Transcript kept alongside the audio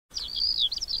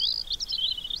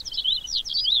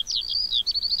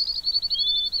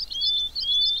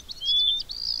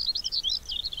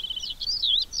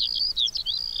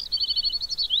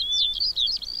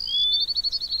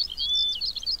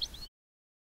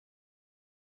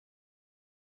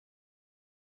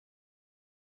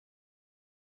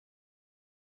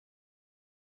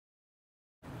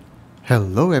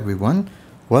Hello, everyone.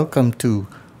 Welcome to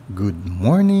Good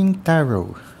Morning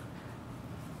Tarot.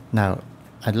 Now,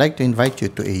 I'd like to invite you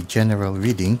to a general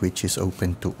reading which is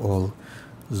open to all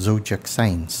zodiac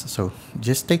signs. So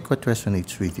just take what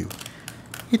resonates with you.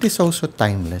 It is also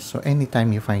timeless, so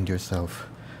anytime you find yourself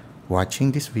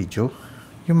watching this video,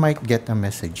 you might get a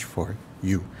message for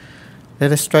you.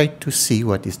 Let us try to see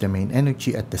what is the main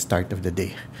energy at the start of the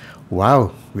day.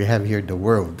 Wow, we have here the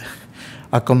world.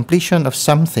 A completion of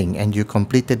something, and you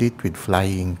completed it with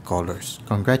flying colors.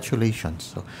 Congratulations.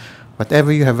 So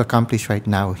whatever you have accomplished right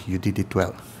now, you did it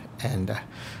well. And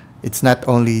it's not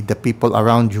only the people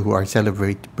around you who are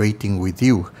celebrating with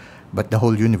you, but the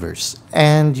whole universe.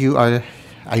 And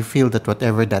I feel that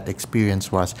whatever that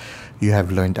experience was, you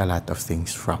have learned a lot of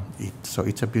things from it. So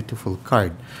it's a beautiful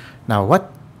card. Now,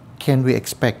 what can we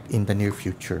expect in the near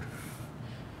future?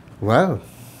 Well,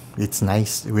 it's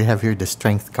nice. We have here the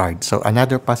Strength card. So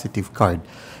another positive card.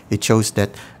 It shows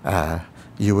that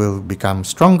you will become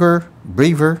stronger,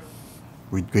 braver,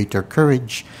 with greater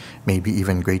courage, maybe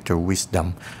even greater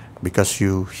wisdom. Because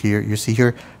you see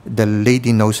here, the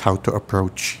lady knows how to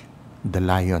approach the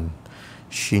lion.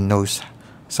 She knows,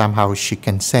 somehow she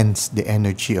can sense the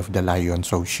energy of the lion,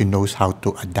 so she knows how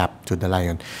to adapt to the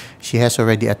lion. She has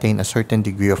already attained a certain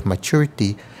degree of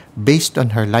maturity based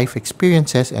on her life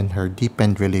experiences and her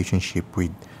deepened relationship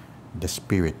with the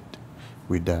spirit,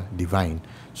 with the divine.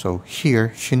 So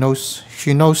here she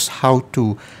knows how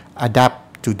to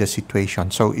adapt to the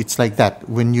situation. So it's like that.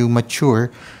 When you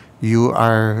mature, you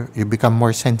become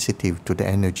more sensitive to the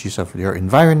energies of your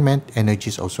environment,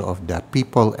 energies also of the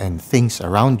people and things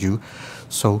around you.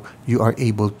 So you are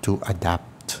able to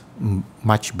adapt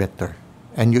much better.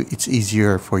 And it's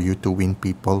easier for you to win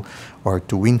people or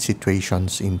to win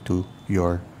situations into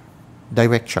your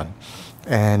direction.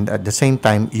 And at the same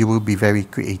time, you will be very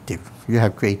creative. You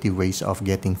have creative ways of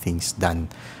getting things done.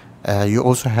 You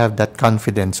also have that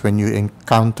confidence when you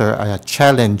encounter a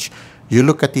challenge. You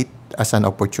look at it as an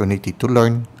opportunity to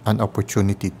learn, an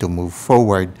opportunity to move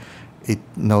forward. It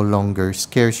no longer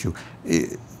scares you.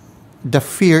 The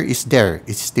fear is there.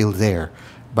 It's still there.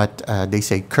 But they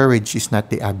say courage is not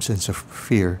the absence of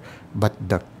fear, but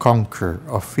the conquer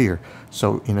of fear.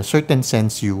 So in a certain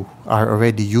sense, you are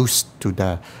already used to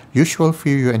the usual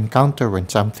fear you encounter when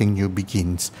something new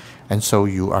begins. And so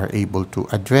you are able to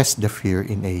address the fear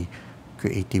in a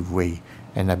creative way.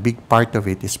 And a big part of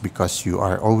it is because you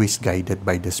are always guided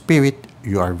by the spirit.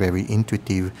 You are very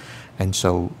intuitive. And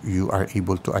so you are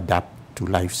able to adapt to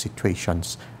life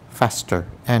situations faster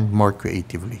and more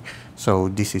creatively. So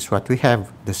this is what we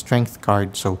have, the Strength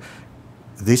card. So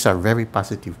these are very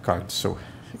positive cards. So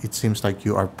it seems like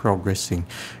you are progressing.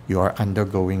 You are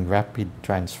undergoing rapid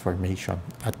transformation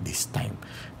at this time.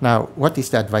 Now, what is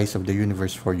the advice of the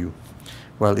universe for you?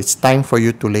 Well, it's time for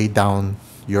you to lay down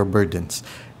your burdens.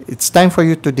 It's time for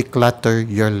you to declutter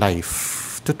your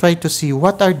life, to try to see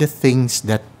what are the things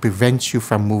that prevents you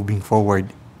from moving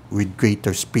forward with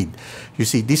greater speed. You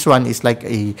see, this one is like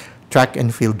a track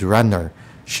and field runner.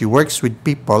 She works with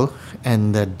people,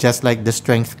 and just like the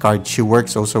Strength card, she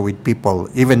works also with people,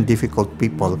 even difficult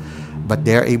people, but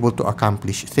they are able to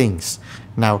accomplish things.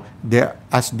 Now,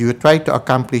 as you try to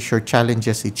accomplish your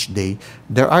challenges each day,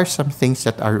 there are some things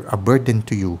that are a burden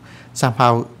to you.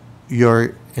 Somehow,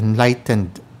 your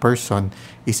enlightened person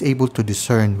is able to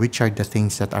discern which are the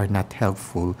things that are not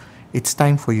helpful. It's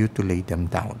time for you to lay them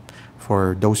down.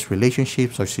 For those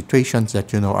relationships or situations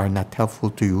that you know are not helpful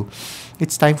to you,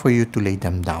 it's time for you to lay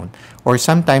them down. Or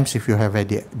sometimes, if you have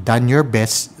already done your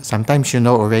best, sometimes you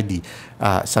know already,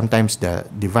 sometimes the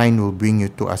divine will bring you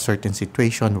to a certain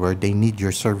situation where they need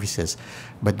your services.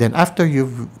 But then after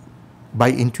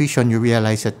by intuition, you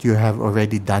realize that you have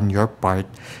already done your part,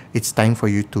 it's time for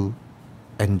you to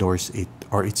endorse it,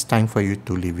 or it's time for you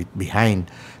to leave it behind.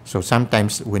 So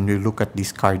sometimes when you look at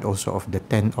this card also of the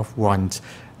Ten of Wands,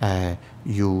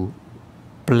 you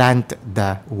plant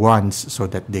the wands so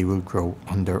that they will grow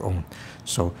on their own.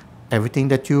 So everything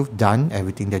that you've done,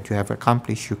 everything that you have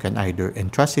accomplished, you can either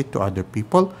entrust it to other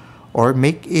people or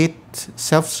make it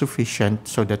self-sufficient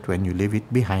so that when you leave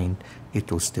it behind,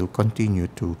 it will still continue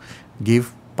to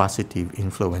give positive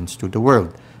influence to the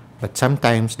world. But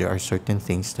sometimes there are certain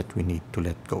things that we need to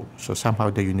let go. So somehow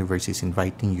the universe is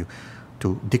inviting you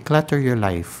to declutter your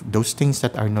life. Those things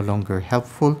that are no longer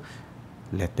helpful,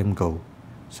 let them go,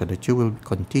 so that you will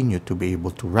continue to be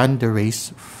able to run the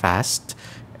race fast,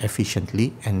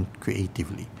 efficiently, and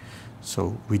creatively.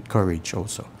 So with courage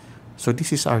also. So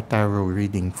this is our tarot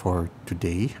reading for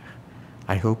today.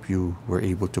 I hope you were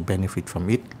able to benefit from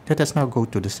it. Let us now go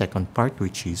to the second part,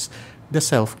 which is the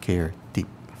self-care tip.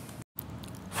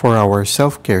 For our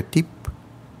self-care tip,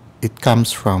 it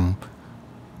comes from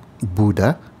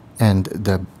Buddha, and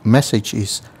the message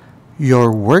is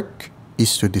your work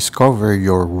is to discover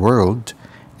your world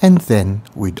and then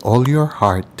with all your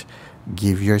heart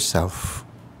give yourself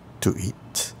to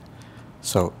it.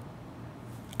 So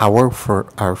our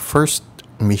first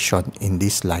mission in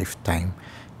this lifetime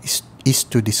is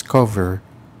to discover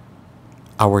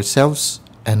ourselves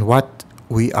and what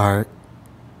we are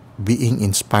being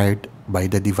inspired by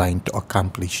the divine to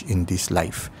accomplish in this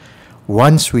life.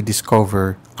 Once we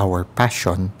discover our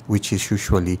passion, which is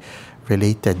usually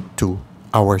related to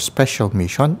our special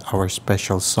mission, our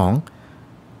special song,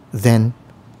 then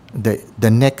the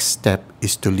next step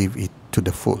is to live it to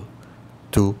the full,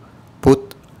 to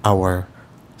put our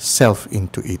self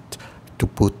into it, to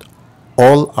put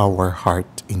all our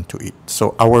heart into it.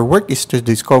 So our work is to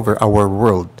discover our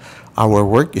world. Our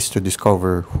work is to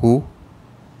discover who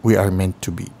we are meant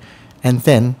to be. And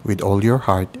then, with all your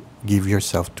heart, give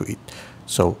yourself to it.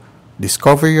 So,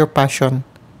 discover your passion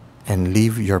and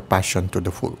live your passion to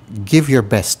the full. Give your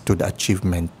best to the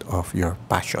achievement of your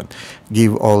passion.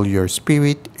 Give all your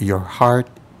spirit, your heart,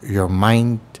 your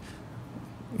mind,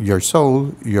 your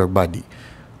soul, your body.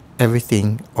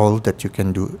 Everything, all that you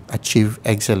can do, achieve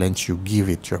excellence, you give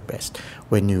it your best.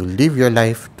 When you live your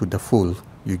life to the full,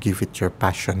 you give it your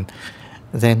passion,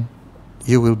 then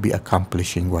you will be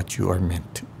accomplishing what you are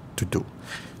meant to do.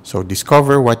 So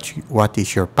discover what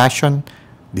is your passion,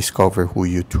 discover who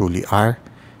you truly are,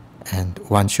 and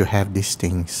once you have these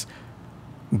things,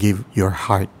 give your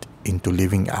heart into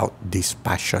living out this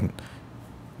passion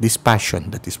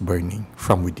that is burning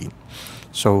from within.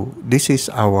 So this is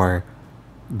our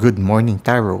Good Morning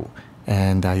Tarot,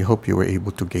 and I hope you were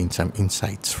able to gain some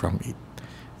insights from it.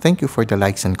 Thank you for the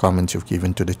likes and comments you've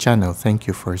given to the channel. Thank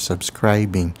you for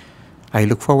subscribing. I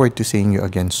look forward to seeing you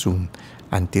again soon.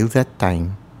 Until that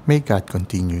time, may God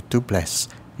continue to bless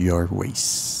your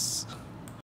ways.